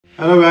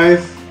Hello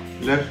guys,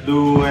 let's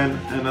do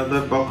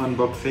another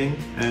unboxing,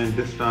 and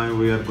this time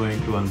we are going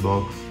to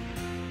unbox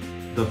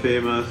the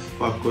famous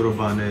Paco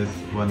Rabanne's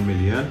 1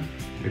 million.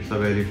 It's a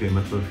very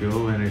famous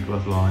perfume and it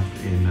was launched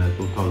in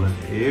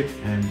 2008,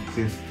 and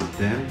since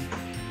then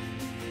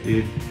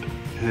it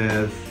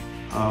has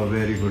a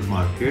very good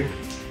market.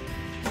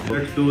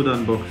 Let's do the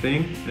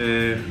unboxing.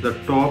 The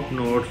top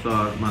notes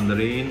are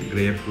mandarin,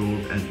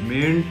 grapefruit and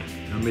mint.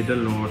 The middle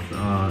notes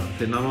are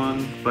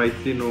cinnamon,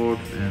 spicy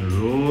notes and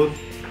rose.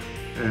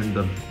 And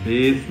the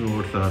base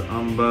notes are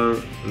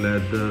amber,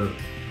 leather,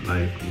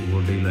 like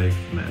woody like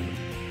smell.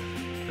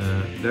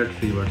 Let's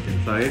see what's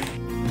inside.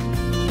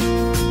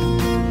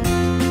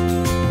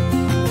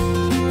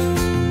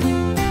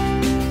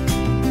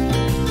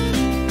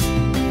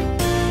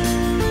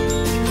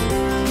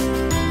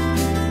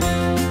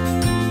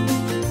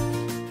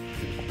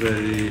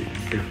 Very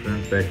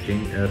different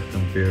packing as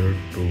compared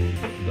to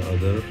the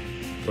other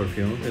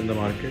perfumes in the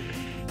market.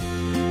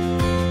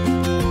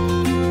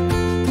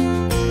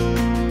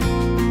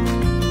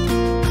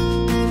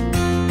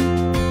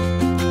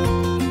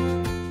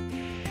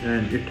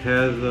 And it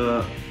has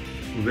a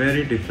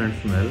very different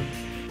smell.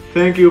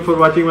 Thank you for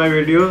watching my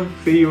video.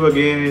 See you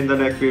again in the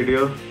next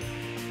video.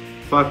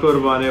 Paco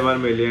Rabanne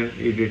 1 million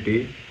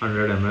EDT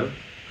 100 ml.